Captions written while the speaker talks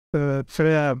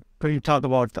Today, we talk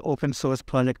about the open source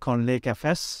project called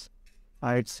lakeFS.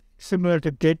 It's similar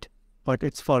to Git, but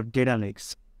it's for data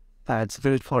lakes. It's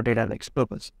built for data lakes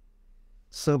purpose.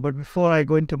 But before I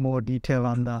go into more detail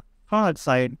on the product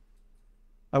side,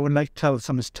 I would like to tell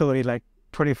some story. Like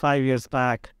 25 years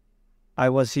back, I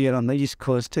was here on the East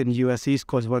Coast, in US East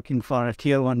Coast, working for a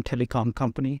tier 1 telecom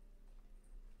company.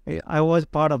 I was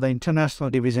part of the international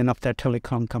division of that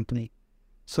telecom company.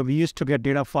 So we used to get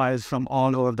data files from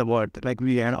all over the world. Like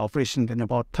we had operations in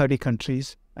about 30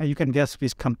 countries. And you can guess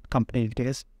which company it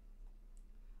is.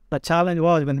 The challenge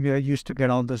was when we were used to get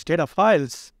all those data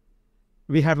files,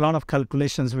 we had a lot of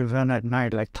calculations we run at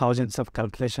night, like thousands of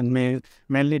calculations,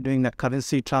 mainly doing the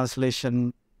currency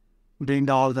translation, doing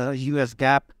all the US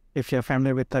GAAP. If you're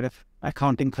familiar with the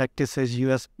accounting practices,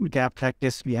 US GAAP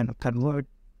practice, we had to convert.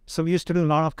 So we used to do a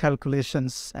lot of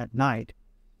calculations at night.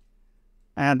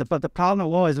 But the problem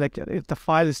was, like, if the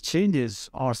files changes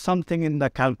or something in the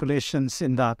calculations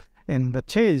in the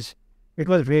change, it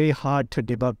was very hard to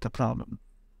debug the problem.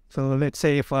 So let's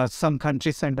say if some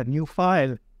country sent a new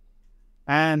file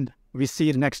and we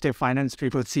see the next day finance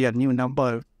people see a new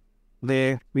number,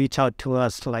 they reach out to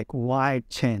us like, why it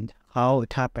changed, how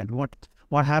it happened,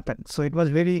 what happened. So it was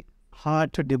very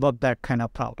hard to debug that kind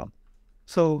of problem.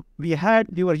 So we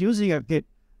were using a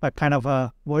kind of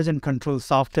a version control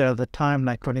software at the time,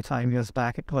 like 25 years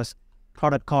back. It was a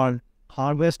product called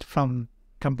Harvest from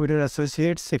Computer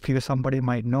Associates, if somebody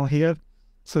might know here.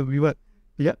 So we were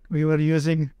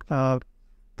using the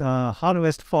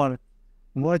Harvest for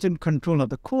version control of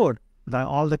the code,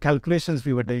 all the calculations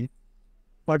we were doing,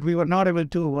 but we were not able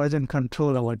to version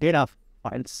control our data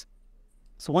files.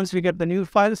 So once we get the new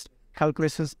files,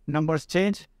 calculations, numbers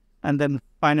change, and then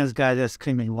finance guys are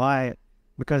screaming, why?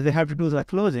 Because they have to do the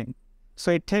closing.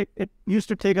 So it used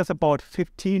to take us about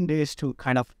 15 days to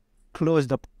kind of close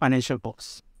the financial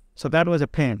books. So that was a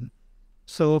pain.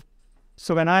 So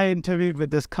when I interviewed with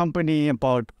this company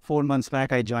about 4 months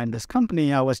back, I joined this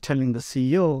company, I was telling the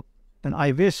CEO, and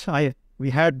I wish we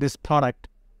had this product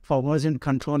for version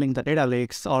controlling the data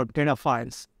lakes or data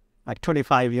files like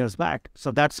 25 years back. So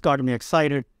that's got me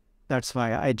excited. That's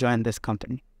why I joined this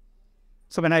company.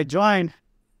 So when I joined,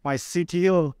 my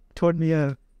CTO told me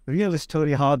a real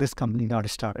story how this company got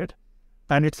started.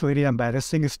 And it's a very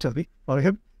embarrassing story for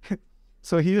him.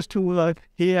 So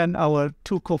he and our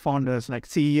two co-founders, like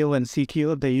CEO and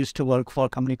CTO, they used to work for a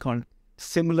company called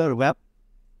SimilarWeb.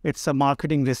 It's a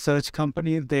marketing research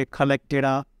company. They collect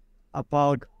data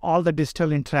about all the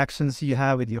digital interactions you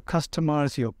have with your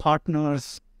customers, your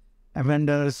partners, and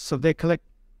vendors. So they collect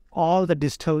all the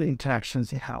digital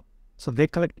interactions you have. So they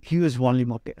collect huge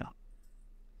volume of data.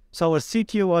 So our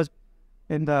CTO was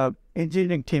in the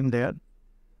engineering team there.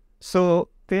 So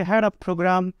they had a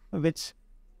program which,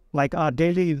 like our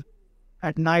daily,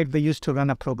 at night, they used to run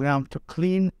a program to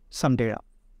clean some data.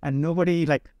 And nobody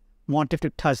wanted to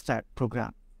touch that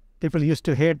program. People used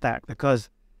to hate that because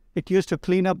it used to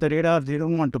clean up the data. They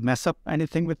don't want to mess up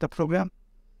anything with the program.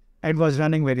 It was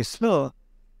running very slow.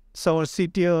 So our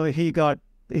CTO,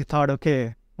 he thought,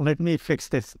 okay, let me fix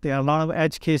this. There are a lot of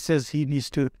edge cases. He needs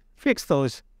to fix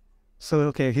those. So,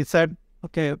 okay, he said,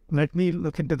 okay, let me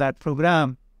look into that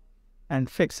program and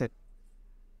fix it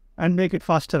and make it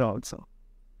faster also.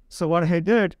 So what he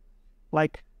did,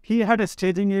 he had a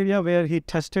staging area where he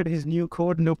tested his new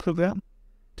code, new program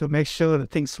to make sure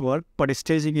that things work. But his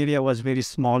staging area was very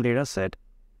small data set.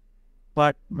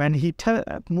 But when he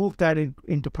moved that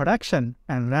into production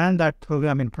and ran that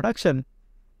program in production,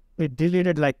 it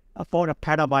deleted about a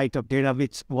petabyte of data,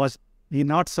 which was he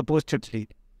not supposed to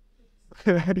delete.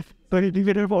 So he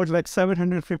deleted about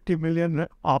 750 million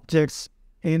objects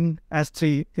in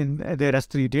S3, in their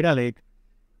S3 data lake,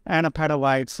 and a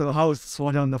petabyte. So how it was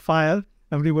on the file,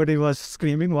 everybody was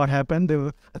screaming, what happened?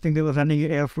 I think they were running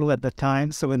Airflow at the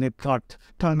time. So when it got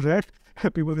turned red,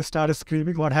 people started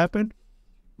screaming, what happened?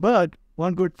 But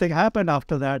one good thing happened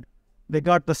after that. They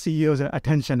got the CEO's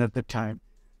attention at the time.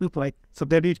 So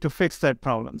they need to fix that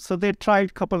problem. So they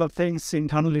tried a couple of things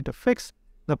internally to fix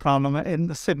the problem in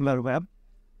the SimilarWeb.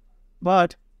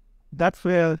 But that's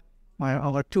where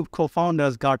our two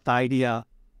co-founders got the idea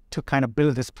to kind of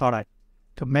build this product,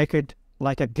 to make it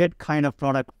like a Git kind of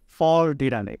product for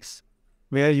data lakes,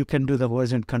 where you can do the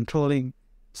version controlling.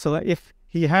 So if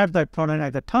he had that product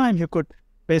at the time, he could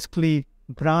basically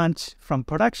branch from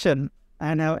production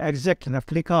and have exact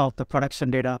replica of the production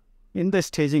data in the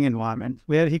staging environment,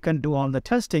 where he can do all the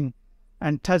testing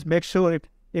and make sure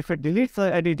if it deletes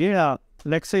any data,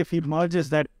 let's say if he merges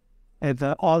that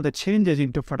all the changes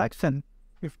into production,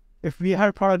 if we had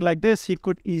a product like this, he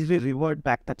could easily revert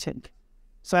back the change.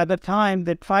 So at the time,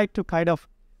 they tried to kind of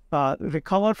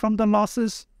recover from the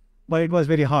losses, but it was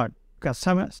very hard because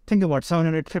think about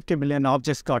 750 million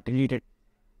objects got deleted.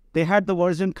 They had the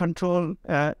version control,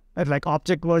 like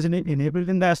object version enabled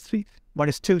in the S3,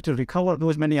 but still to recover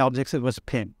those many objects, it was a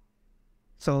pain.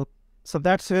 So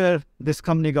that's where this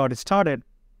company got started.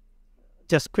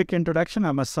 Just quick introduction.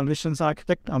 I'm a solutions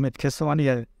architect, Amit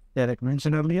Kesarwani, I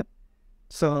mentioned earlier.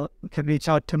 So you can reach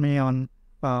out to me on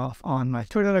my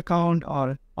Twitter account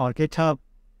or GitHub.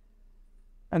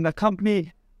 And the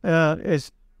company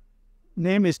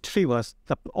name is Treeverse.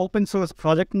 The open source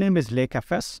project name is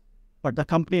lakeFS, but the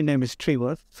company name is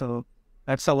Treeverse. So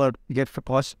that's our Git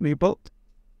repo.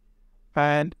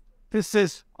 And this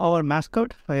is our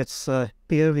mascot. It's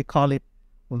here we call it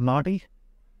Lottie.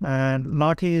 And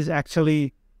Lottie is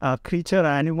actually a creature,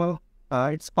 animal.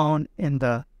 It's found in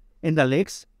the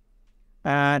lakes,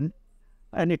 and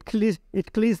it cleans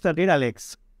the data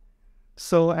lakes.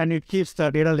 So and it keeps the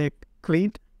data lake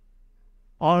clean,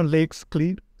 all lakes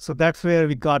clean. So that's where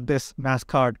we got this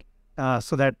mascot,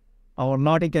 so that our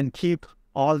Lottie can keep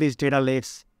all these data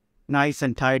lakes nice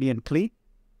and tidy and clean.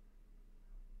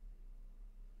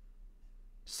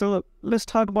 So let's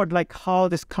talk about like how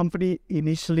this company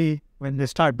initially, when they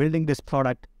start building this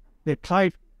product, they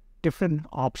tried different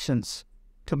options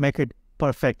to make it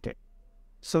perfected.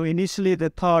 So initially they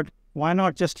thought, why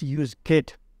not just use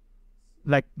Git?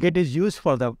 Like Git is used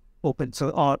for the open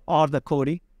source or the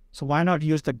coding. So why not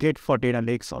use the Git for data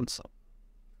lakes also?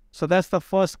 So that's the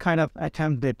first kind of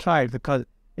attempt they tried, because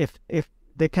if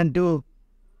they can do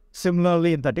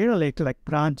similarly in the data lake, like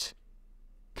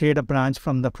create a branch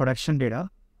from the production data,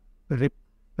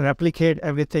 replicate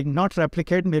everything, not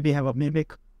replicate, maybe have a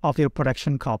mimic of your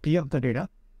production copy of the data,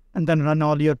 and then run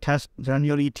all your tests, run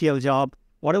your ETL job,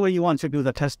 whatever you want to do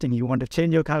the testing. You want to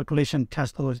change your calculation,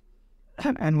 test those,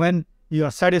 and when you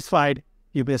are satisfied,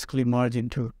 you basically merge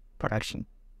into production.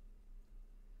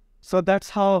 So that's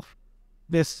how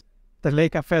the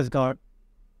lakeFS got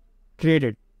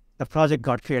created. The project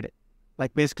got created.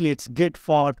 Like basically it's Git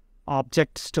for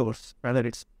object stores, whether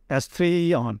it's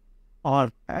S3 or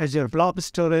Azure Blob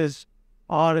Storage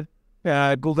or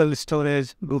Google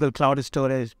Storage, Google Cloud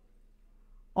Storage,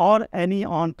 or any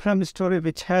on-prem storage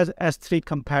which has S3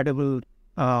 compatible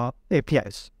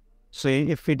APIs. So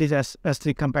if it is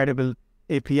S3 compatible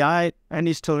API,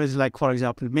 any storage like, for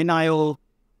example, MinIO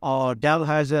or Dell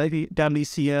has a Dell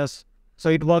ECS, so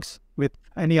it works with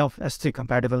any of S3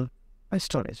 compatible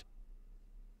storage.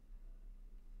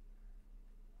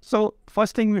 So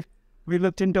first thing we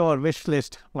looked into our wish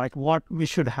list, like what we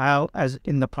should have as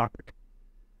in the product.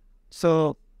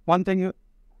 So one thing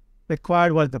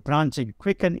required was the branching,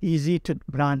 quick and easy to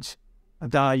branch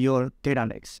your data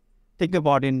lakes. Think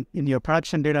about in your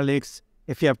production data lakes,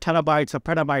 if you have terabytes or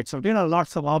petabytes of data,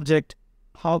 lots of objects,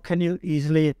 how can you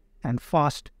easily and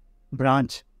fast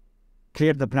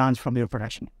create the branch from your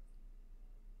production?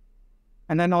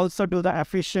 And then also do the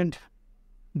efficient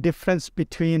difference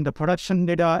between the production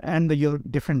data and your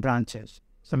different branches.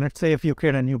 So let's say if you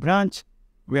create a new branch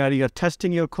where you're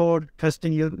testing your code,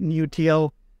 testing your new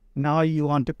TL, now you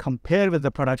want to compare with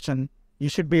the production, you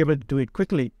should be able to do it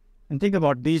quickly. And think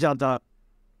about, these are the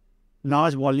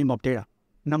large volume of data,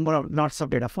 lots of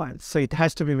data files. So it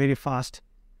has to be very fast,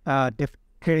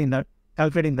 calculating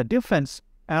the difference,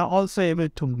 and also able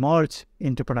to merge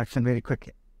into production very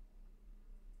quickly.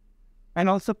 And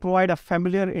also provide a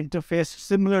familiar interface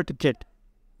similar to Git.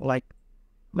 Like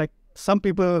some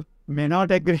people may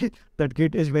not agree that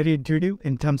Git is very intuitive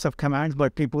in terms of commands,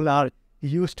 but people are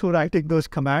used to writing those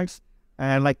commands.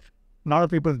 And like a lot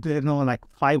of people, they know like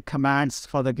 5 commands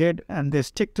for the Git and they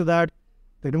stick to that.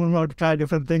 They don't want to try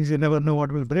different things. You never know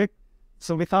what will break.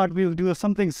 So we thought we'll do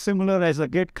something similar as the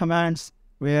Git commands,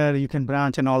 where you can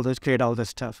branch and all those, create all this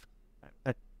stuff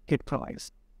that Git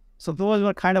provides. So those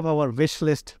were kind of our wish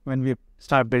list when we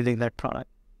started building that product.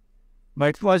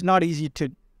 But it was not easy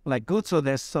to like go through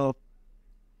this. So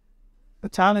the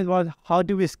challenge was, how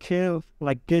do we scale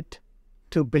like Git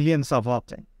to billions of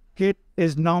objects? Git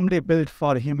is normally built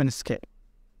for human scale,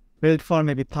 built for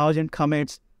maybe 1,000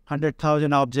 commits,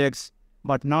 100,000 objects,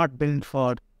 but not built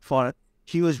for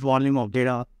huge volume of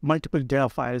data, multiple data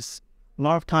files. A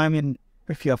lot of time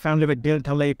if you're familiar with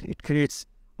Delta Lake, it creates,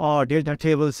 or data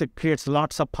tables, it creates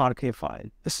lots of Parquet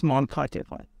files, a small Parquet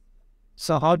file.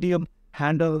 So how do you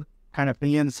handle kind of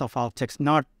millions of objects,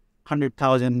 not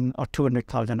 100,000 or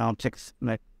 200,000 objects,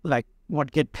 like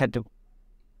what Git can do?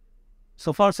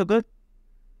 So far, so good.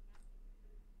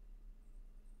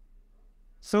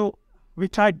 So we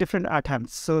tried different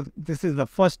attempts. So this is the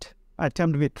first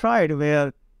attempt we tried,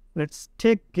 where let's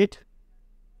take Git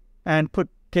and put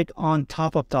Git on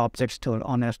top of the object store,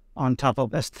 on top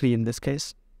of S3 in this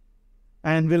case.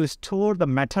 and we'll store the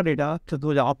metadata to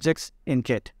those objects in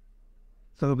Git.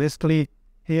 So basically,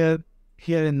 here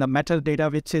in the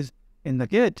metadata, which is in the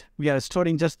Git, we are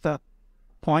storing just the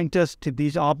pointers to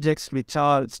these objects which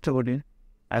are stored in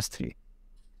S3.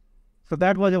 So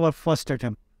that was our first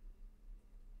attempt.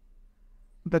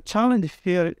 The challenge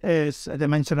here is, as I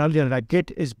mentioned earlier, that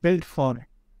Git is built for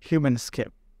human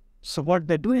scale. So what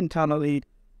they do internally,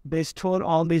 they store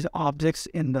all these objects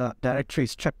in the directory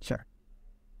structure.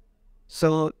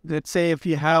 So let's say if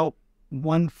you have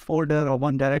one folder or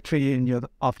one directory in your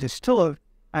object store,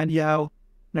 and you have,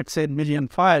 let's say, 1 million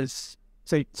files,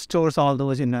 so it stores all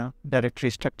those in a directory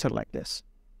structure like this.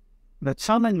 The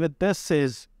challenge with this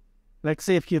is, let's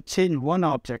say if you change one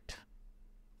object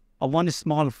or one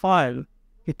small file,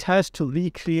 it has to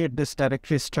recreate this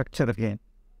directory structure again.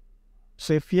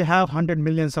 So if you have 100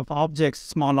 millions of objects,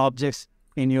 small objects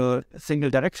in your single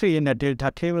directory in a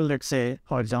data table, let's say,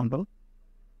 for example,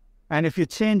 and if you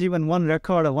change even one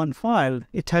record or one file,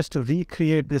 it has to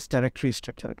recreate this directory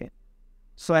structure again.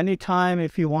 So anytime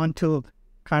if you want to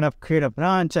kind of create a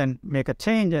branch and make a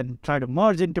change and try to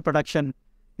merge into production,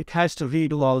 it has to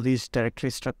redo all these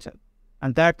directory structure.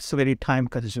 And that's very time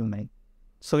consuming.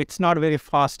 So it's not very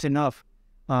fast enough,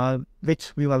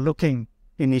 which we were looking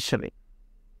initially.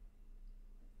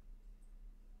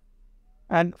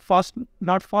 And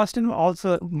not fast enough,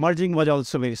 also merging was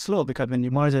also very slow, because when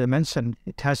you merge, as I mentioned,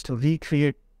 it has to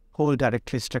recreate whole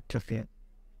directory structure here.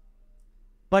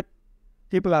 But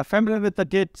people are familiar with the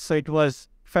Git, so it was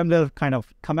familiar kind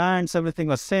of commands, everything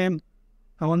was same.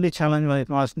 The only challenge was it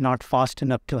was not fast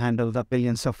enough to handle the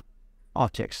billions of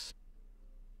objects.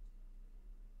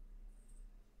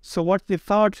 So what we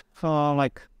thought,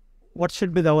 what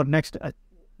should be our next,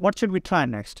 what should we try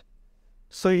next?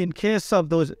 So in case of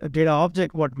those data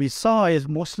object, what we saw is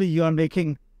mostly you are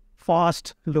making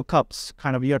fast lookups.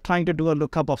 Kind of you're trying to do a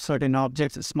lookup of certain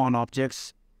objects, small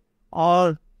objects,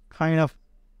 or kind of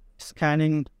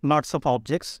scanning lots of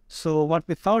objects. So what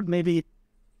we thought, maybe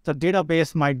the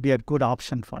database might be a good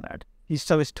option for that.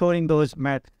 Instead of storing those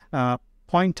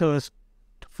pointers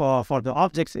for the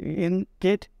objects in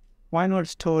Git, why not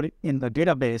store it in the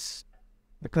database?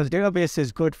 Because database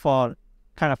is good for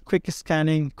kind of quick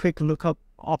scanning, quick lookup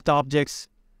of the objects.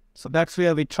 So that's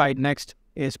where we tried next,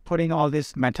 is putting all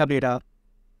this metadata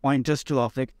pointers to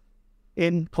object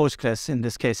in Postgres, in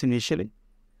this case initially.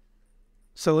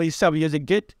 So instead of using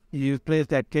Git, you place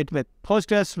that Git with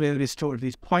Postgres, where we store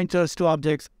these pointers to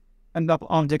objects, and the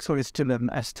objects are still in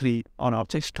S3 on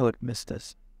object stored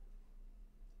vistas.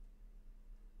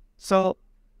 So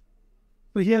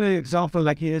here an example,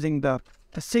 like using the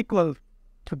SQL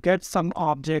to get some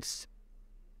objects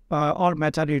or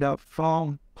metadata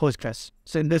from Postgres.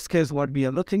 So in this case, what we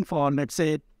are looking for, let's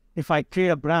say if I create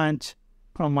a branch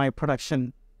from my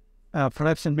production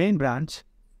main branch,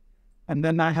 and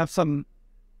then I have some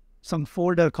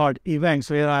folder called events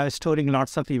where I'm storing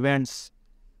lots of events,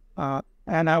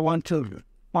 and I want to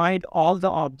find all the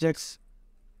objects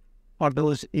or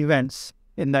those events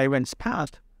in the events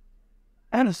path.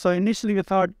 And so initially we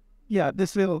thought, yeah,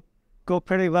 this will go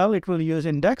pretty well. It will use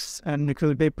index and it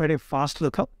will be pretty fast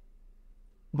lookup.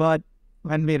 But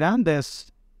when we ran this,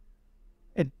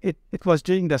 it was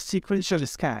doing the sequential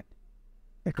scan.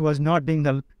 It was not doing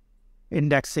the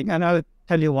indexing, and I'll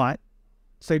tell you why.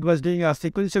 So it was doing a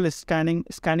sequential scanning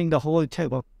the whole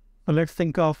table. So let's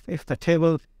think of if the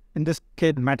table, in this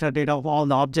case, metadata of all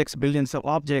the objects, billions of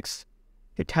objects,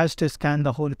 it has to scan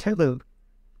the whole table.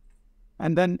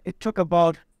 And then it took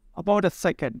about a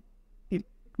second.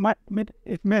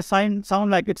 It may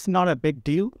sound like it's not a big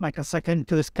deal, like a second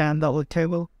to scan the whole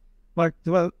table, but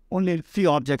there were only a few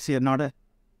objects here,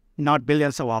 not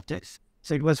billions of objects.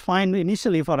 So it was fine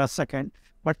initially for a second,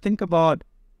 but think about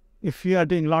if you are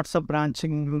doing lots of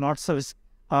branching, lots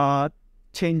of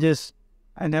changes,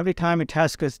 and every time it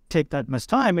has to take that much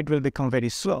time, it will become very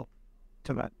slow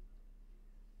to run.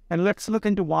 And let's look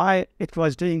into why it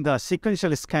was doing the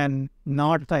sequential scan,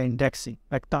 not the indexing.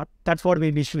 Like that's what we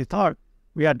initially thought.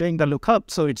 We are doing the lookup,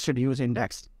 so it should use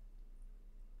index.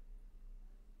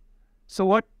 So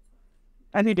what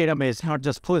any database, not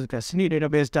just Postgres, any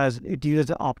database does, it uses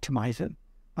the optimizer.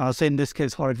 So in this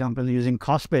case, for example, using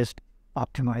cost-based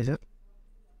optimizer.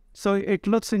 So it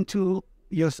looks into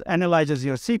analyzes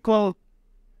your SQL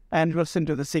and looks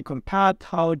into the SQL path,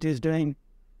 how it is doing,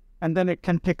 and then it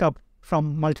can pick up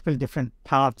from multiple different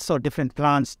paths or different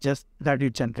plans just that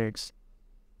it generates.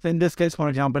 So in this case, for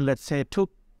example, let's say two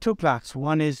plans.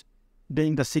 One is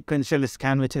doing the sequential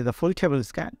scan, which is the full table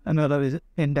scan. Another is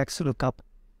index lookup.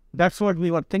 That's what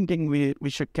we were thinking we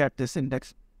should get this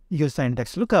index, use the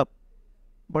index lookup.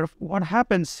 But what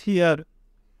happens here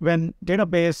when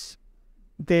database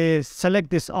they select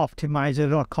this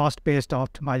optimizer or cost-based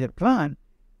optimizer plan,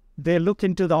 they look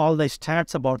into all the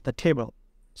stats about the table.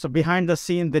 So behind the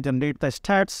scene, they generate the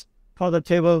stats for the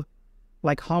table,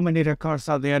 like how many records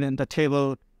are there in the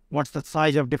table, what's the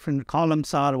size of different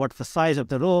columns are, what's the size of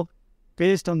the row.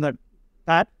 Based on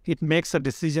that, it makes a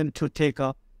decision to take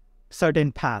a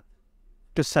certain path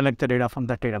to select the data from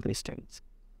the database tables.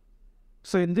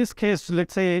 So in this case,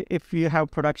 let's say if you have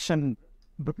production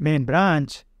main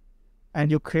branch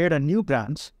and you create a new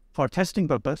branch for testing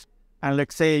purpose, and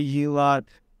let's say you are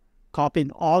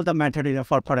copying all the metadata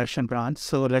for production branch,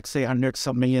 so let's say hundreds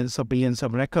of millions or billions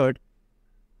of record.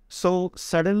 So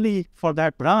suddenly for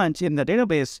that branch in the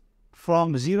database,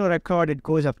 from 0 record, it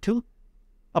goes up to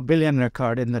 1 billion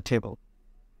record in the table.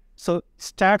 So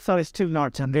stats are still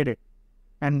not generated.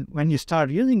 And when you start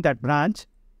using that branch,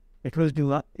 it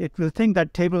will think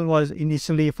that table was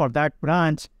initially for that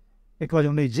branch, it was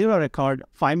only 0 record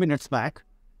 5 minutes back.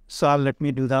 So let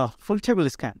me do the full table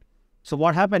scan. So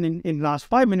what happened in last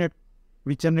 5 minutes,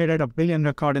 we generated 1 billion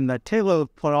record in that table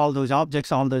for all those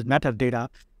objects, all those metadata,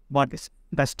 but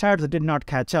the stats did not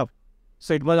catch up.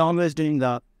 So it was always doing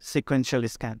the sequential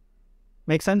scan.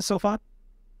 Make sense so far?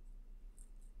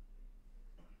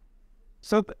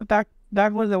 So that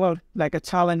was about like a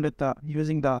challenge with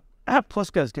using the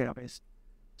Postgres database.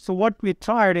 So what we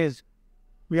tried is,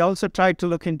 we also tried to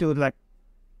look into like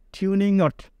tuning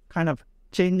or kind of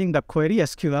changing the query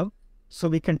SQL so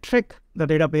we can trick the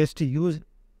database to use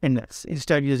index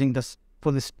instead of using this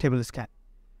for this table scan.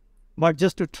 But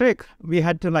just to trick, we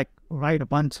had to like write a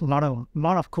lot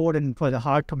of code, and it was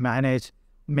hard to manage,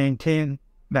 maintain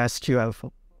the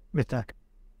SQL with that.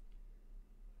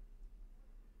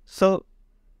 So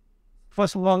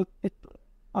first of all,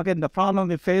 again, the problem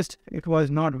we faced, it was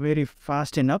not very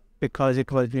fast enough because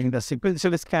it was doing the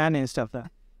sequential scan instead of the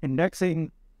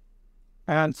indexing.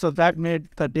 And so that made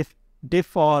the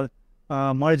diff or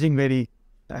merging very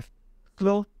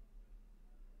slow.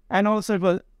 And also it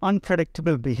was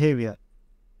unpredictable behavior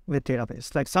with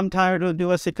database. Like sometimes it will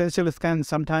do a sequential scan,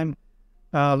 sometimes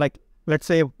like let's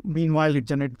say meanwhile it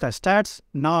generates the stats,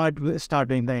 now it will start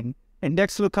doing the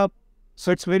index lookup.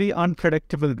 So it's very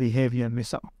unpredictable behavior we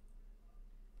saw.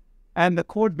 And the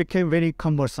code became very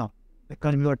cumbersome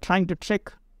because we were trying to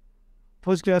trick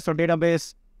Postgres or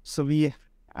database. So we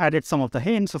added some of the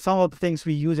hints. So some of the things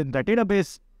we use in the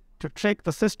database to trick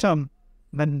the system,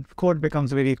 then code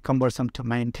becomes very cumbersome to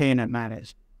maintain and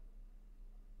manage.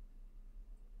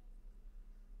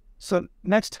 So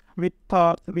next, we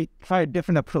thought we tried a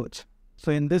different approach.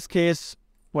 So in this case,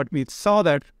 what we saw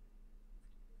that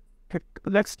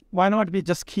why not we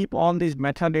just keep all these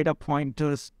metadata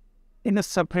pointers in a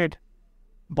separate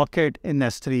bucket in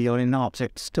S3 or in an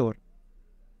object store.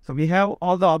 So we have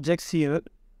all the objects here,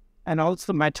 and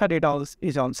also metadata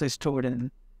is also stored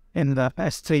in the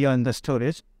S3 or in the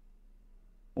storage.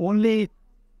 Only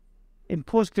in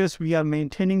Postgres, we are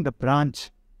maintaining the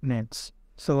branch names.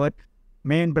 So at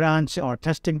main branch or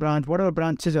testing branch, whatever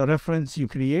branches or reference you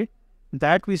create,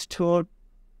 that we store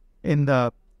in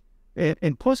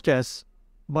Postgres,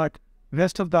 but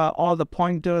rest of all the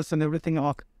pointers and everything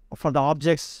for the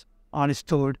objects are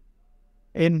stored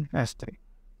in S3.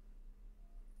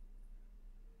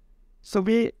 So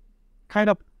we kind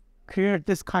of create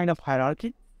this kind of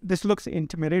hierarchy. This looks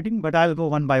intimidating, but I'll go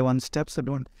one by one step, so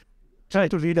don't try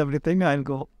to read everything. I'll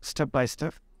go step by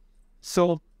step.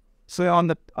 So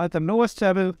at the lowest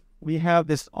level, we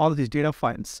have all these data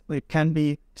files. It can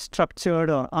be structured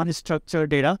or unstructured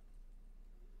data.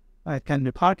 It can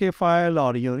be Parquet file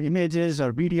or your images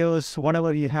or videos,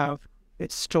 whatever you have,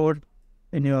 it's stored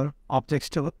in your object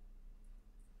store.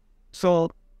 So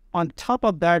on top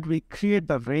of that, we create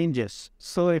the ranges.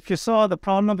 So if you saw the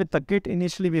problem with the Git,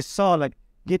 initially we saw like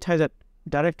Git has a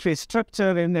directory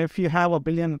structure, and if you have 1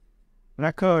 billion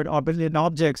record or 1 billion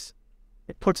objects,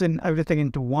 it puts in everything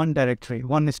into one directory,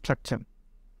 one structure.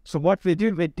 So what we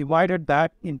did, we divided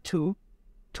that into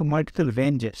multiple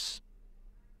ranges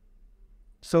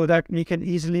so that we can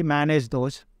easily manage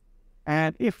those.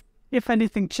 And if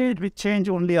anything changed, we change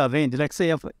only a range. Like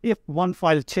say if one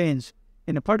file changed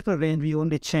in a particular range, we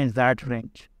only change that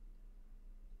range.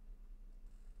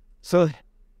 So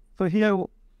here,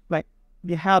 like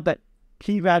we have that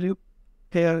key value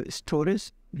pair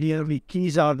storage. Here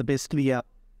keys are basically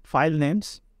file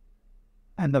names,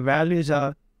 and the values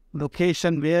are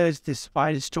location, where is this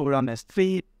file stored on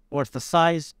S3, what's the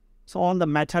size. So all the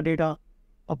metadata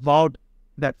about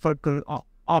that particular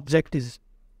object is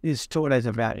stored as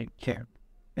a value here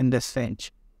in this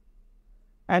range.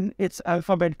 And it's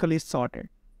alphabetically sorted.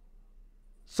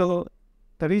 So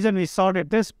the reason we sorted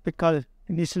this because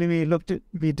initially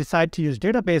we decided to use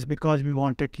database because we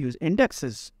wanted to use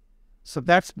indexes. So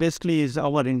that's basically is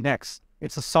our index.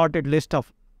 It's a sorted list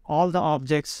of all the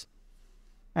objects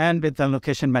and with the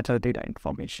location metadata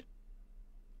information.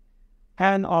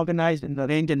 And organized in the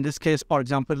range. In this case, for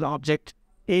example, the object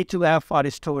A to F are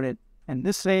stored in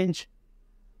this range,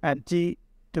 and G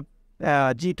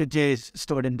to J is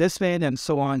stored in this range, and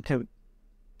so on to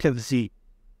Z.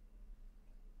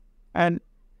 And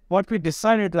what we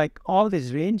decided, like all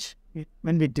this range,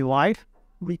 when we divide,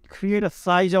 we create a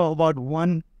size of about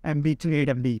 1 MB to 8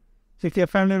 MB. So if you're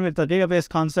familiar with the database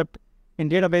concept, in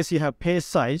database you have page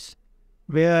size,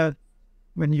 where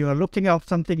when you are looking at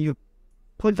something, you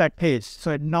put that page.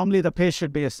 So normally the page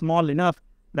should be small enough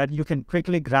that you can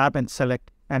quickly grab and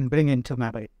select and bring into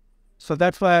memory. So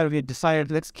that's why we decided,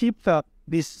 let's keep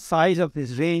this size of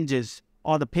these ranges,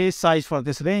 or the page size for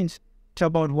this range, to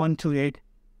about 1 to 8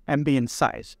 MB in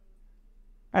size.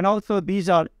 And also these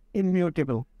are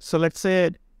immutable. So let's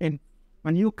say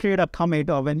when you create a commit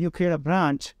or when you create a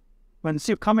branch, once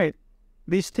you commit,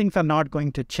 these things are not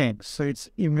going to change. So it's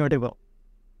immutable.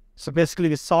 So basically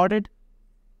we sorted,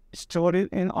 stored it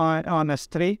on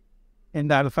S3 in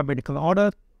the alphabetical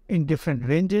order in different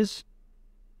ranges,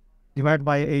 divided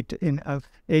by 8 in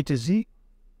A to Z.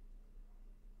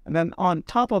 And then on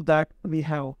top of that, we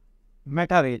have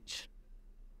meta range.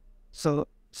 So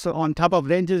on top of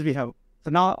ranges, we have, so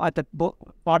now at the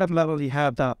bottom level, you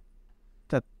have the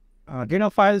data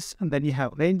files, and then you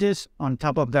have ranges. On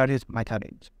top of that is meta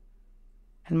range.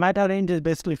 And meta range is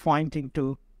basically pointing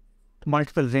to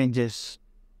multiple ranges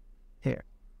here.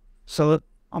 So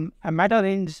a meta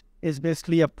range is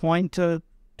basically a pointer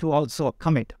to also a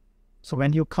commit. So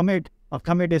when you commit, a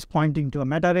commit is pointing to a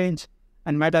meta range,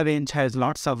 and meta range has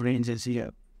lots of ranges here.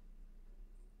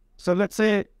 So let's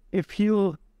say if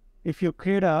you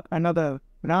create another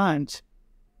branch,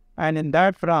 and in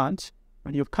that branch,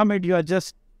 when you commit, you are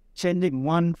just changing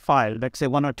one file, let's say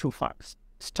 1 or 2 files,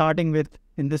 starting with,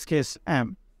 in this case,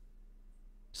 M.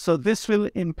 So this will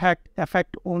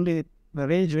affect only the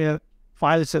range where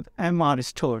files of M are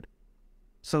stored.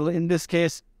 So in this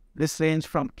case, this range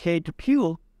from K to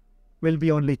Q will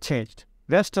be only changed.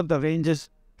 Rest of the ranges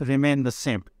remain the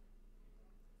same.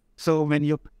 So when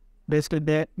you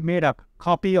basically made a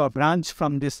copy or branch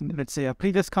from this, let's say a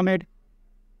previous commit,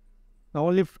 the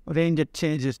only range it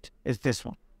changes is this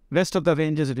one. Rest of the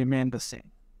ranges remain the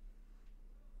same.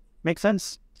 Make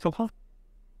sense so far?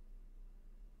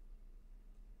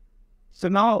 So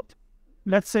now,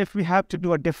 let's say if we have to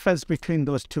do a difference between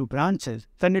those two branches,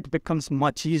 then it becomes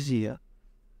much easier,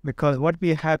 because what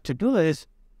we have to do is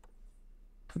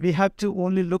we have to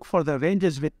only look for the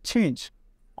ranges which change.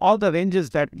 All the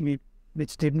ranges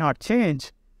which did not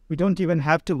change, we don't even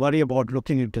have to worry about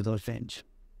looking into those ranges.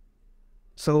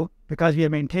 So because we are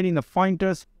maintaining the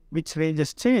pointers, which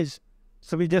ranges change,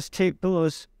 so we just take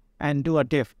those and do a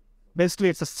diff. Basically,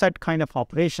 it's a set kind of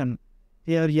operation.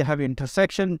 Here you have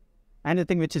intersection.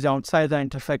 Anything which is outside the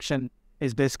intersection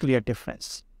is basically a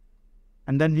difference.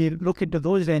 And then we look into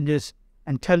those ranges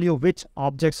and tell you which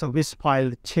objects or which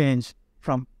file change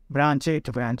from branch A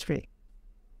to branch B.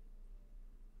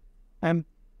 And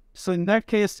so in that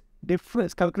case,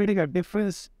 calculating a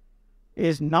difference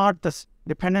is not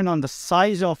dependent on the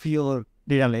size of your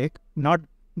data lake, not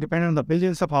dependent on the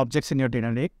billions of objects in your data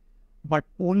lake, but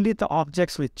only the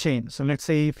objects which change. So let's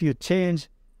say if you change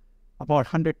about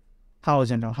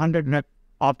 100,000 or 100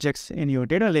 objects in your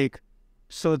data lake,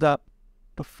 so to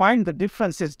find the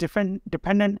difference is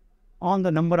dependent on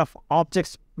the number of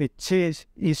objects which change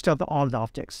each of all the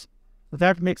objects. So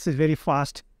that makes it very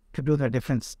fast to do the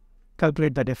difference,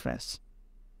 calculate the difference.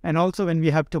 And also when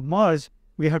we have to merge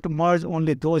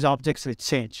only those objects which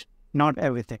change, not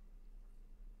everything.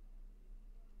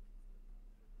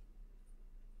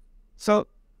 So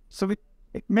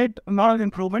it made a lot of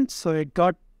improvements. So it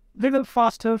got a little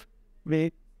faster.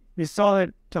 We saw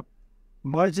that the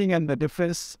merging and the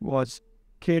difference was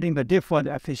creating the diff was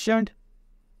efficient,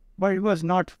 but it was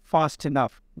not fast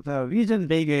enough. The reason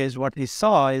being is what we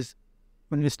saw is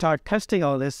when we start testing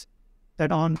all this,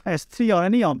 that on S3 or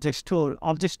any object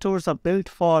stores are built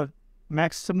for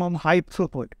maximum high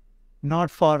throughput,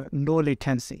 not for low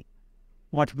latency.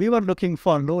 What we were looking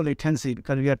for low latency,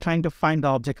 because we are trying to find the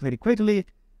object very quickly.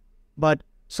 But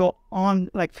so on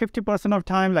like 50% of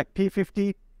time, like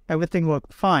P50, everything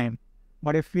worked fine.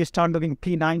 But if we start looking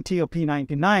P90 or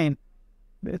P99,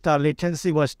 the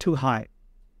latency was too high.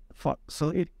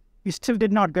 We still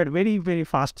did not get very, very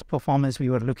fast performance we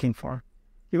were looking for.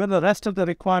 Even the rest of the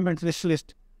requirements wish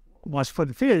list was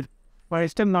fulfilled, but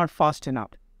it's still not fast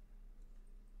enough.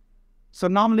 So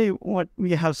normally what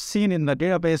we have seen in the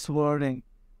database world,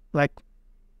 like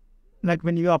like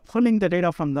when you are pulling the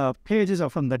data from the pages or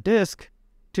from the disk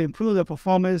to improve the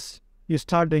performance, you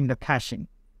start doing the caching.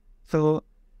 So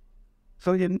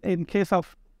in case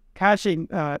of caching,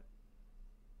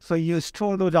 so you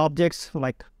store those objects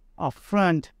like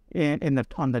upfront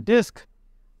on the disk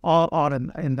or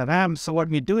in the RAM. So what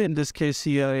we do in this case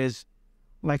here is,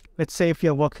 like, let's say if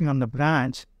you're working on the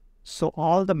branch, so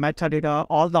all the metadata,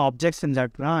 all the objects in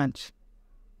that branch,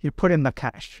 you put in the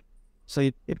cache. So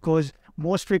it goes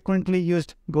most frequently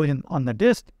used going on the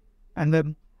disk, and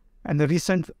the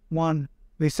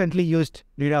recently used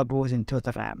data goes into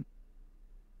the RAM.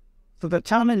 So the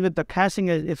challenge with the caching,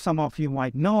 is, if some of you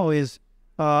might know, is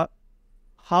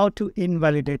how to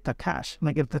invalidate the cache.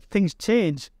 Like if the things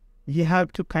change, you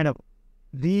have to kind of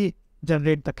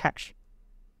regenerate the cache.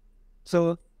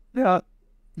 So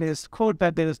there's quote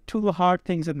that there's two hard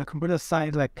things in the computer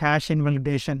science, like cache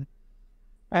invalidation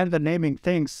and the naming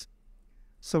things.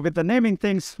 So with the naming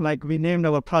things, like we named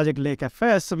our project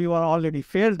lakeFS, so we were already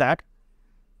failed that.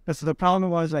 So the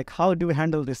problem was like, how do we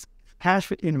handle this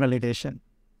cache invalidation?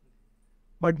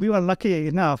 But we were lucky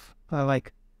enough,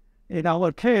 like in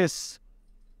our case,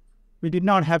 we did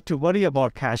not have to worry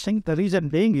about caching. The reason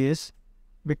being is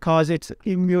because it's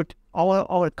immutable.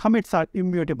 Our commits are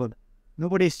immutable.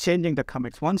 Nobody's changing the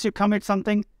commits. Once you commit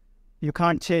something, you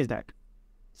can't change that.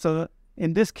 So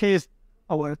in this case,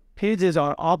 our pages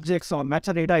or objects or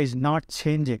metadata is not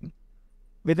changing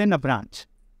within a branch.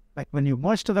 Like when you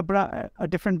merge to a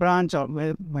different branch, or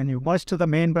when you merge to the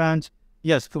main branch,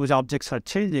 yes, those objects are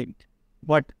changing.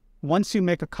 But once you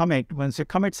make a commit, once you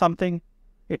commit something,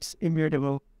 it's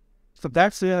immutable. So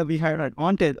that's where we had an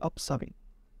advantage. Oh, sorry,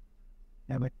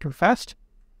 I went too fast.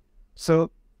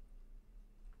 So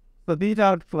these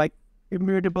are like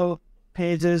immutable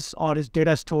pages, or is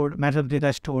data stored,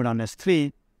 metadata stored on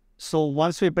S3. So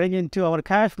once we bring into our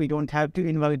cache, we don't have to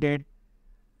invalidate.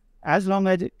 As long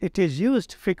as it is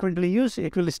used, frequently used,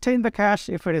 it will stay in the cache.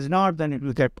 If it is not, then it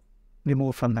will get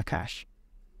removed from the cache.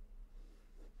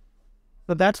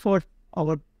 So that's what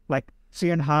our like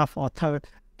 3.5 or third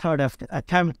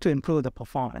attempt to improve the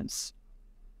performance.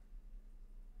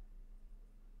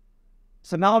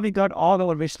 So now we got all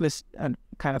our wish list and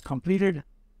kind of completed.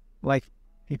 Like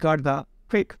we got the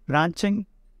quick branching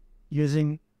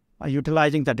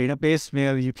utilizing the database,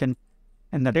 where you can,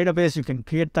 in the database, you can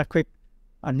create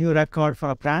a new record for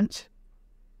a branch.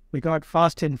 We got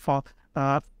fast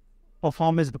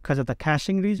performance because of the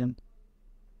caching region.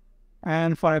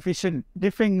 And for efficient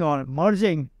diffing or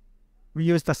merging, we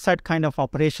use the set kind of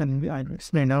operation I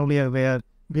explained earlier, where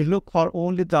we look for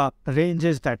only the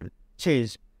ranges that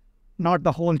change, not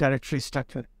the whole directory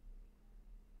structure.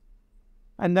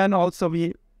 And then also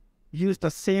we use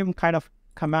the same kind of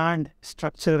command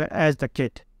structure as the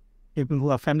Git. People who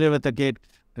are familiar with the Git,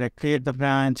 they create the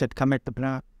branch and commit the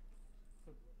branch.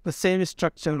 The same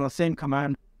structure or same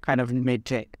command kind of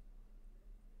maintained.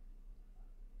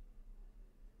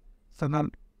 So now,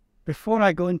 before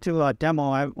I go into a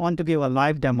demo, I want to give a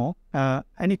live demo.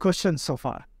 Any questions so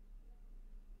far?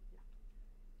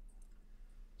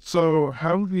 So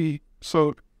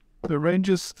the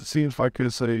ranges seems like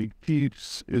it's a key,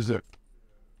 is it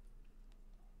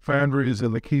boundaries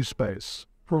in the key space.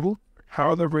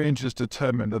 How are the ranges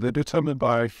determined? Are they determined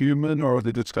by a human, or are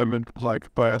they determined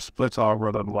like by a split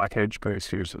algorithm like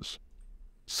edge-based users?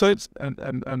 So it's and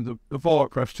the follow-up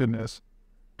question is,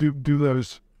 do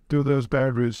those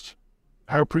boundaries,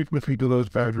 how frequently do those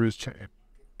boundaries change?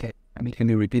 Okay, I mean, can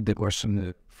you repeat the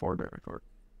question for the record?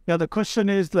 Yeah, the question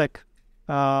is like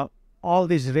all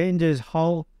these ranges.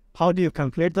 How do you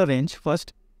calculate the range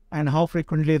first, and how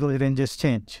frequently those ranges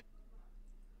change?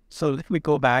 So let me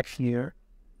go back here.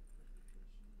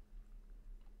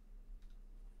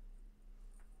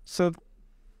 So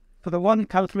for the one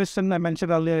calculation I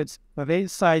mentioned earlier, it's the range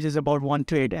size is about 1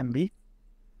 to 8 MB.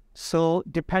 So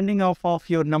depending of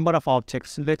your number of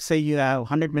objects, let's say you have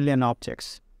 100 million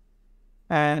objects,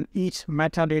 and each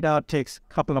metadata takes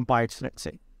a couple of bytes, let's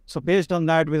say. So based on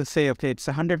that, we'll say, okay, it's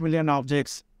 100 million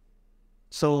objects.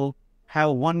 So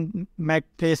have 1 meg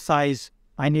page size,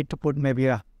 I need to put maybe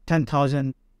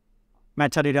 10,000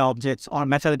 metadata objects or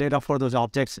metadata for those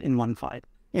objects in one file,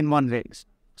 in one range.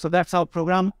 So that's how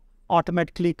program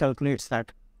automatically calculates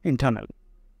that internally.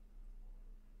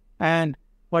 And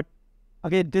what,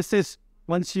 again, this is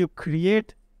once you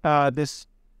create this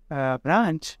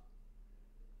branch,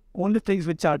 only things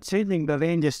which are changing, the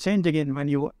range is changing in when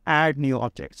you add new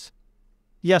objects.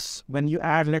 Yes, when you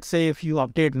add, let's say if you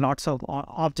update lots of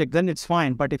objects, then it's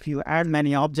fine. But if you add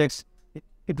many objects,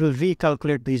 it will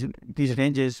recalculate these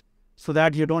ranges so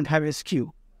that you don't have a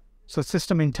skew. So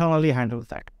system internally handles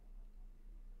that.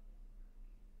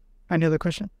 Any other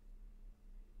question?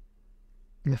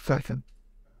 In second,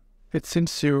 it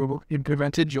since you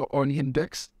implemented your own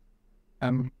index,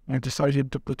 I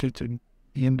decided to put it in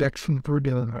the index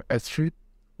included in S3.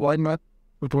 Why not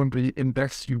put on the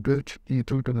index you built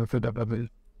into the database?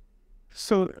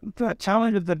 So the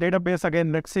challenge with the database,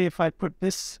 again, let's say if I put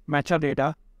this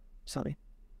metadata,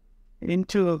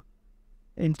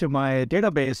 into my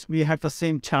database, we had the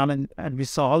same challenge, and we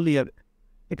saw earlier,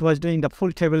 it was doing the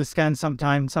full table scan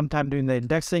sometime doing the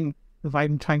indexing, if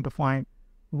I'm trying to find.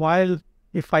 While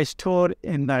if I store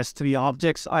in the S3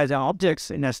 objects as objects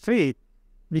in S3,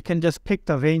 we can just pick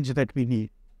the range that we need.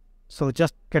 So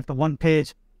just get the one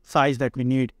page size that we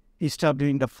need instead of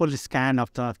doing the full scan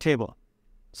of the table.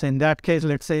 So in that case,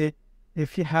 let's say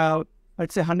if you have,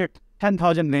 let's say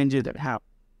 10,000 ranges that have,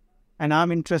 and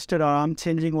I'm interested or I'm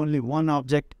changing only one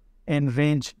object in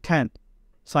range 10.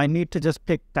 So I need to just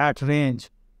pick that range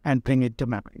and bring it to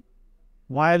memory.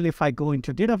 While if I go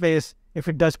into database, if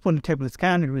it does full table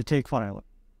scan, it will take forever.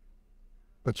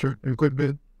 But sure, it could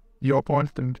be your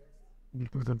point and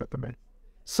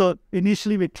so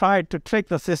initially we tried to trick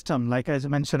the system, like as I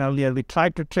mentioned earlier, we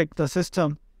tried to trick the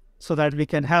system so that we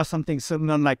can have something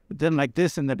similar like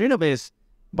this in the database,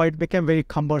 but it became very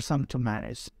cumbersome to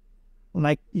manage.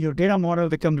 Like your data model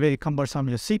became very cumbersome,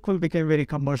 your SQL became very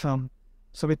cumbersome.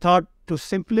 So we thought to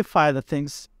simplify the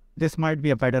things, this might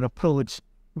be a better approach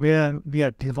where we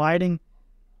are dividing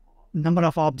number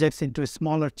of objects into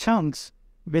smaller chunks,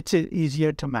 which is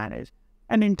easier to manage.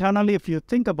 And internally, if you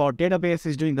think about database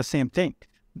is doing the same thing.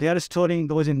 They are storing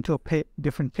those into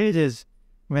different pages.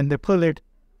 When they pull it,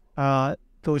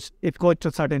 it goes to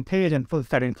a certain page and pulls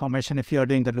that information if you are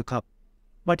doing the lookup.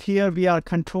 But here we are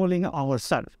controlling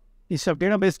ourselves. Instead of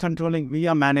database controlling, we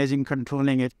are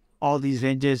controlling it, all these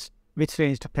ranges, which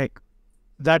range to pick.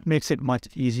 That makes it much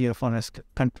easier for us to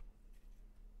control.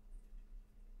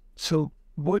 So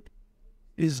what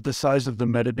is the size of the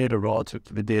metadata relative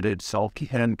to the data itself,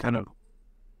 and kind of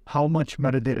how much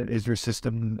metadata is your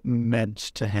system meant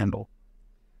to handle?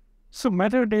 So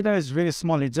metadata is very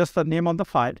small. It's just the name of the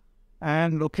file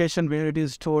and location where it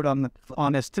is stored on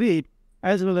S3,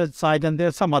 as well as size, and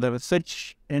there's some other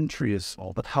such entry is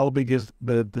small, but how big is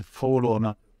the total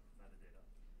amount?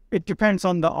 It depends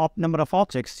on the number of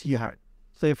objects you have.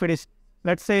 So if it is,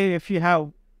 let's say if you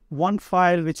have one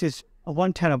file which is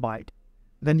 1 terabyte,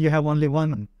 then you have only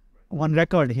one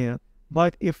record here.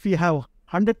 But if you have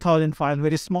 100,000 files,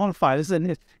 very small files,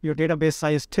 and your database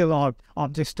size still, or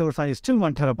object store size is still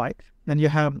 1 terabyte, then you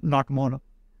have a lot more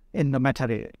in the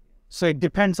metadata. So it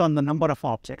depends on the number of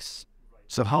objects.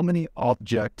 So how many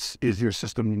objects is your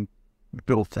system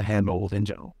built to handle in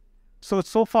general? So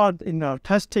far in our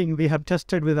testing, we have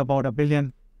tested with about 1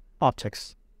 billion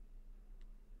objects.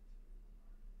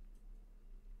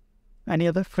 Any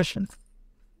other questions?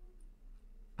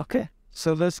 Okay,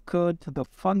 so let's go to the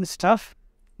fun stuff,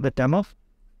 the demo.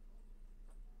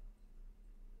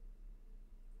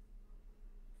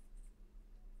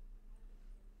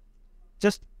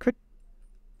 Just quick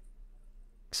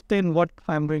explain what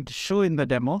I'm going to show in the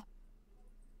demo.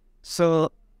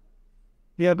 So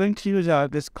we are going to use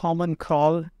this common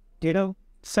crawl data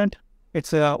set.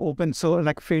 It's an open source,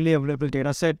 like freely available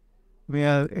data set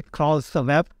where it crawls the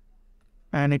web,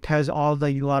 and it has all the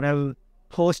URL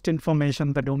host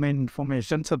information, the domain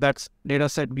information. So that's data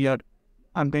set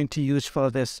I'm going to use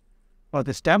for this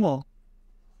demo.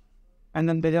 And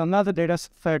then there's another data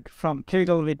set from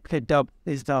Kaggle we picked up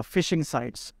is the phishing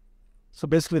sites. So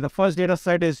basically the first data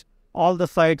set is all the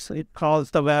sites, it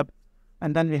crawls the web,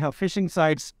 and then we have phishing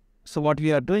sites. So what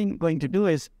we are going to do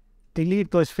is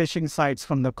delete those phishing sites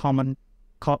from the common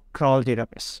crawl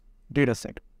database data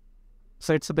set.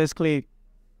 So it's basically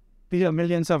these are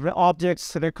millions of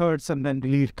objects, records, and then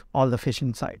delete all the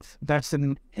phishing sites.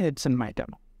 It's in my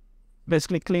demo.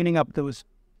 Basically cleaning up those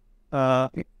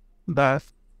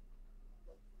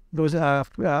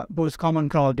common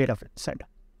crawl data set.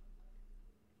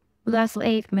 Last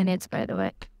 8 minutes, by the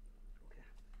way.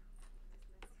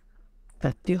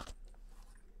 Thank you.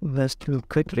 Let's do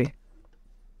quickly.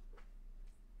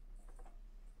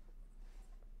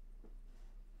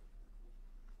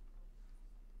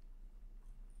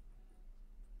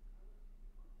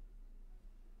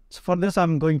 So for this,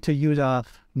 I'm going to use a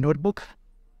notebook.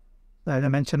 As I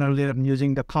mentioned earlier, I'm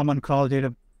using the common crawl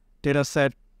data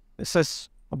set. This is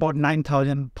about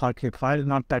 9,000 per gig file,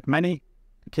 not that many.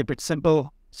 Keep it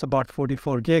simple. It's about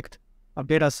 44 gig of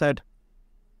data set.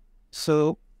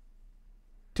 So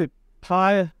to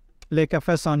try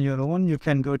lakeFS on your own, you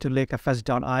can go to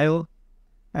lakefs.io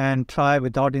and try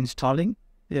without installing.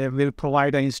 We'll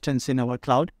provide an instance in our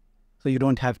cloud, so you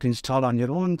don't have to install on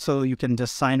your own. So you can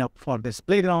just sign up for this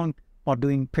playground or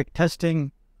doing quick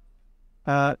testing.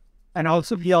 And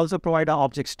also, we also provide an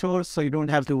object store, so you don't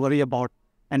have to worry about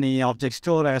any object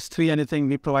store, S3, anything.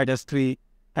 We provide S3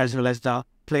 as well as the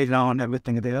playground,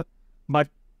 everything there. But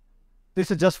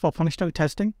this is just for functional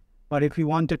testing. But if you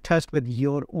want to test with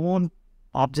your own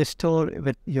object store,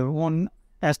 with your own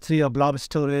S3 or blob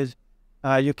storage,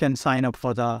 you can sign up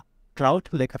for the cloud,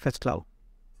 lakeFS cloud.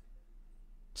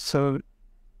 So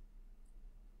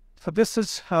this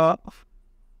is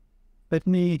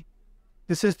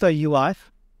this is the UI.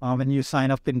 When you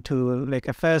sign up into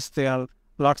lakeFS, there are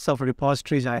lots of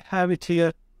repositories. I have it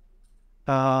here.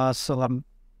 So I'm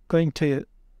going to,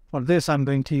 for this, I'm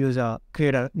going to use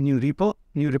create a new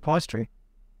repository.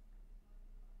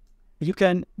 You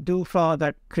can do for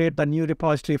that, create the new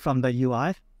repository from the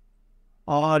UI,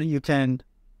 or you can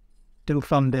do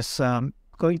from this,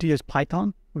 going to use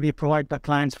Python. We provide the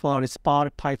clients for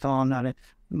Spark, Python, and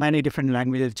many different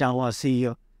languages, Java, C.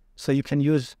 So you can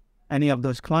use any of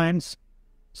those clients.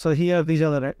 So here, these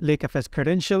are the lakeFS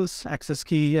credentials, access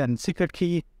key and secret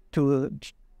key to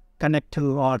connect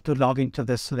to or to log into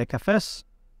this lakeFS.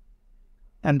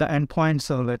 And the endpoint,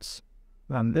 so let's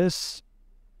run this.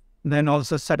 Then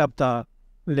also set up the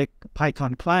Lake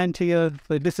Python client here.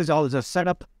 So this is all just set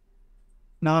up.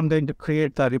 Now I'm going to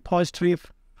create the repository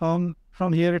from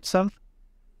here itself.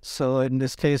 So in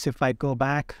this case, if I go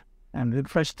back and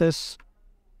refresh this,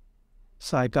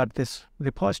 so I got this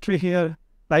repository here.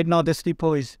 Right now, this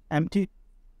repo is empty.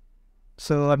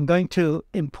 So I'm going to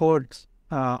import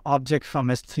object from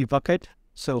S3 bucket.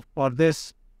 So for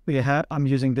this, I'm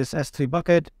using this S3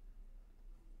 bucket.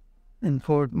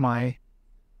 Import my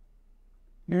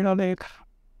lake.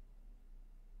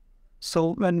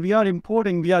 So when we are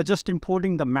importing, we are just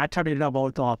importing the metadata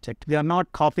about the object. We are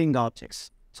not copying the objects.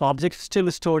 So objects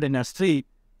still stored in S3.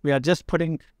 We are just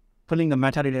pulling the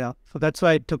metadata. So that's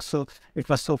why it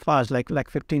was so fast, like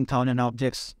 15,000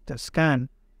 objects to scan.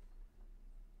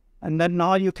 And then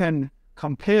now you can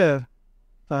compare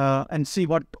and see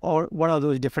what are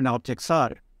those different objects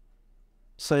are.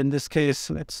 So in this case,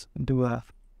 let's do a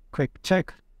quick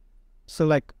check. So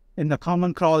like in the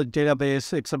common crawl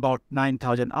database, it's about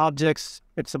 9,000 objects.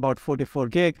 It's about 44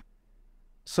 gig.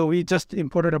 So we just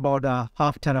imported about a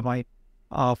half terabyte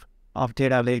of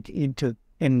data lake in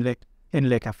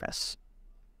lakeFS.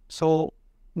 So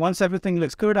once everything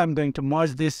looks good, I'm going to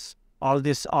merge all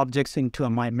these objects into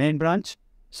my main branch.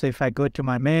 So if I go to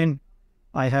my main,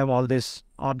 I have all these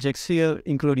objects here,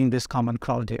 including this common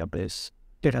crawl database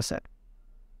dataset.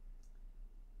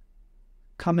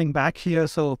 Coming back here,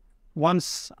 so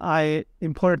once I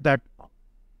import that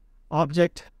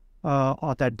object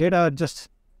or that data, just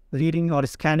reading or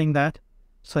scanning that.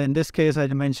 So in this case,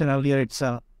 as I mentioned earlier, it's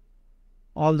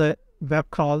all the web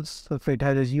crawls. So if it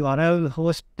has a URL,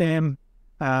 host name,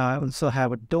 also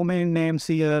have a domain names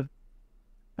here,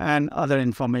 and other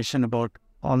information about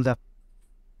all the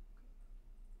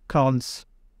crawls.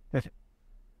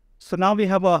 So now we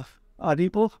have a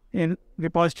repo in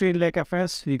repository in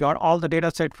lakeFS. We got all the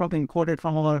data set encoded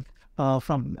from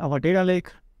our data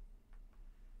lake,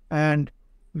 and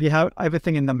we have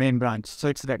everything in the main branch, so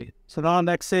it's ready. So now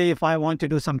let's say if I want to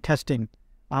do some testing,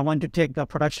 I want to take the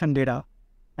production data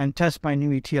and test my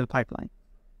new ETL pipeline,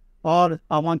 or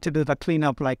I want to do the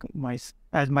cleanup, like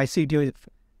as my CTO is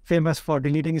famous for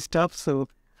deleting stuff, so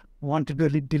I want to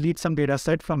delete some data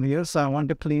set from here. So I want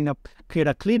to create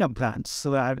a cleanup branch.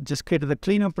 So I've just created the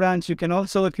cleanup branch. You can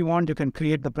also, if you want, you can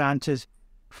create the branches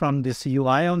from this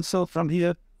UI also from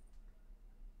here.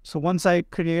 So once I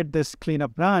create this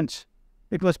cleanup branch,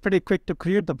 it was pretty quick to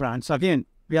create the branch. So again,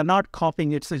 we are not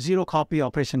copying. It's a zero copy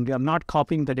operation. We are not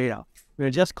copying the data. We're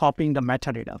just copying the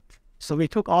metadata. So we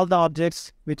took all the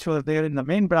objects which were there in the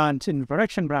main branch, in the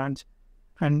production branch,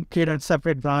 and created a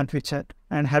separate branch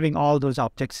and having all those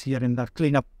objects here in the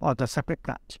cleanup or the separate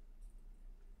branch.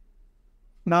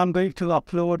 Now I'm going to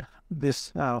upload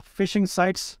this phishing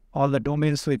sites, all the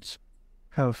domains which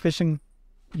have phishing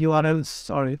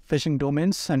URLs or phishing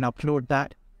domains, and upload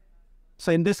that.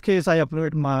 So in this case, I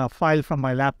upload my file from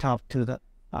my laptop to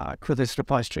this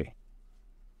repository.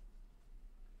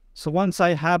 So once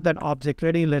I have that object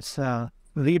ready, let's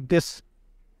read this.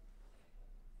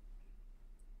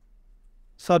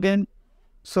 So again,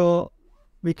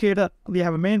 we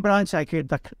have a main branch. I create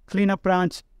the cleanup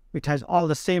branch, which has all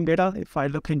the same data. If I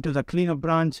look into the cleanup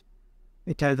branch,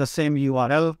 it has the same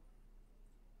URL.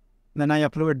 Then I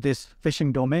upload this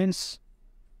phishing domains.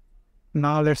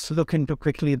 Now let's look into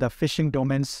quickly the phishing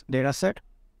domains data set.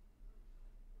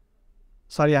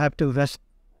 Sorry, I have to rest.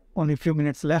 Only a few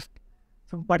minutes left.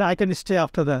 But I can stay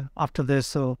after this,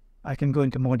 so I can go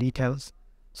into more details.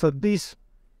 So these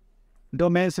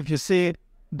domains, if you see it,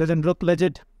 doesn't look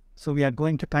legit. So we are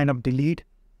going to kind of delete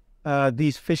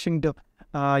these phishing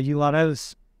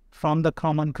URLs from the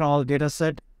common crawl data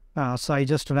set. So I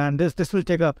just ran this. This will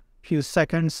take a few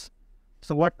seconds.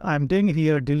 So what I'm doing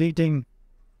here, deleting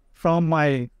from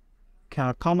my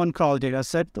common crawl data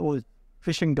set those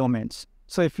phishing domains.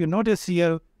 So if you notice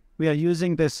here, we are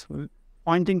using this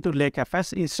pointing to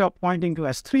lakeFS. Instead of pointing to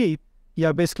S3, you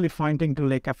are basically pointing to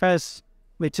lakeFS,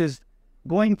 which is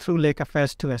going through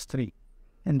lakeFS to S3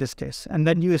 in this case. And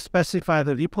then you specify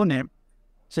the repo name.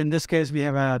 So in this case, we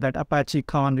have that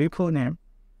ApacheCon repo name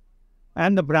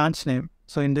and the branch name.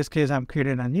 So in this case, I'm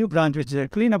creating a new branch, which is a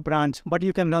cleanup branch, but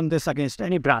you can run this against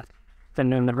any branch,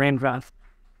 then in the main branch.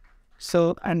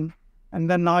 So, and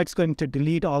then now it's going to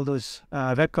delete all those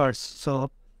records. So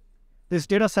this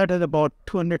data set has about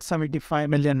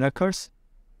 275 million records.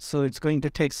 So it's going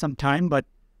to take some time, but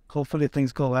hopefully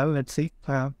things go well. Let's see.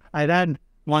 I ran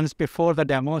once before the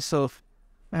demo, so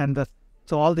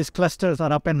all these clusters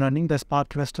are up and running, the Spark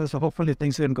clusters, so hopefully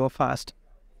things will go fast.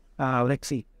 Let's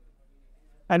see.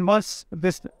 And once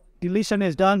this deletion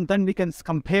is done, then we can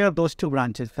compare those two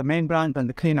branches, the main branch and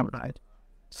the cleanup branch.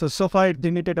 So far it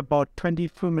deleted about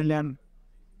 22 million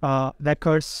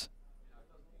records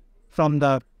from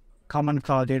the common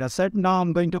crawl data set. Now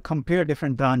I'm going to compare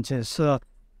different branches. So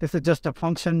this is just a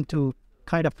function to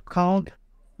kind of count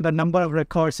the number of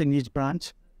records in each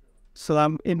branch. So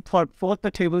I'm in for both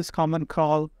the tables, common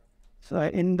crawl, so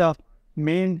in the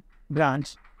main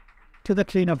branch to the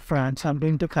cleanup branch, I'm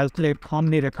going to calculate how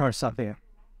many records are there.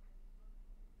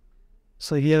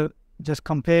 So here, just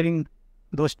comparing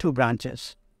those two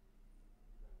branches.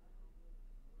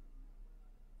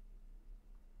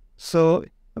 So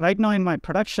right now in my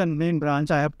production main branch,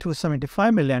 I have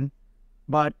 275 million,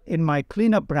 but in my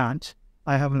cleanup branch,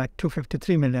 I have like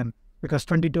 253 million because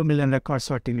 22 million records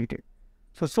were deleted.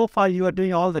 So far you are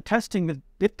doing all the testing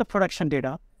with the production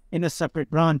data in a separate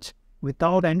branch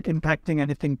without impacting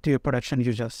anything to your production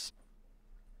users.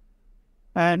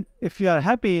 And if you are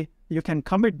happy, you can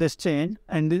commit this change.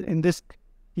 And in this,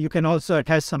 you can also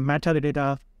attach some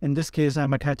metadata. In this case,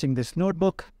 I'm attaching this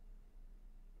notebook.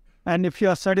 And if you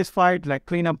are satisfied, like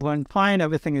cleanup went fine,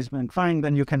 everything is went fine,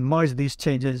 then you can merge these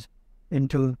changes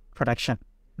into production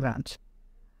branch.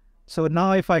 So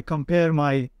now if I compare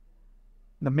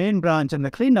the main branch and the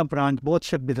cleanup branch, both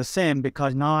should be the same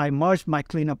because now I merged my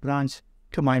cleanup branch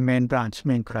to my main branch,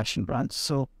 main production branch.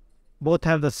 So both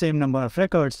have the same number of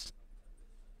records.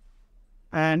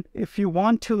 And if you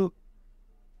want to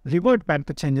revert back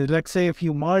the changes, let's say if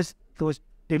you merge those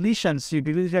deletions, you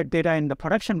deleted data in the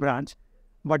production branch,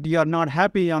 but you are not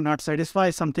happy, you're not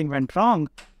satisfied, something went wrong,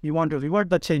 you want to revert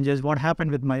the changes, what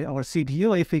happened with our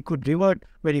CTO, if we could revert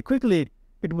very quickly,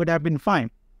 it would have been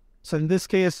fine. So in this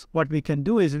case, what we can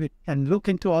do is we can look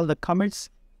into all the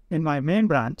commits in my main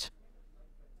branch.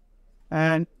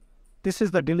 And this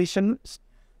is the deletion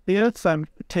here. So I'm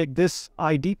take this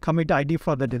ID, commit ID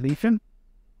for the deletion,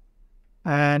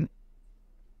 and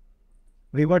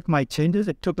revert my changes.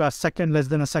 It took a second, less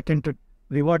than a second to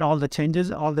revert all the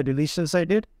changes, all the deletions I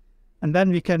did. And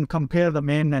then we can compare the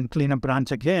main and cleanup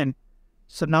branch again.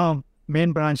 So now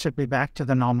main branch should be back to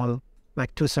the normal,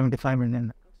 like 275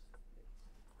 million.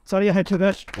 Sorry, I had to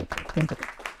rush. Thank you.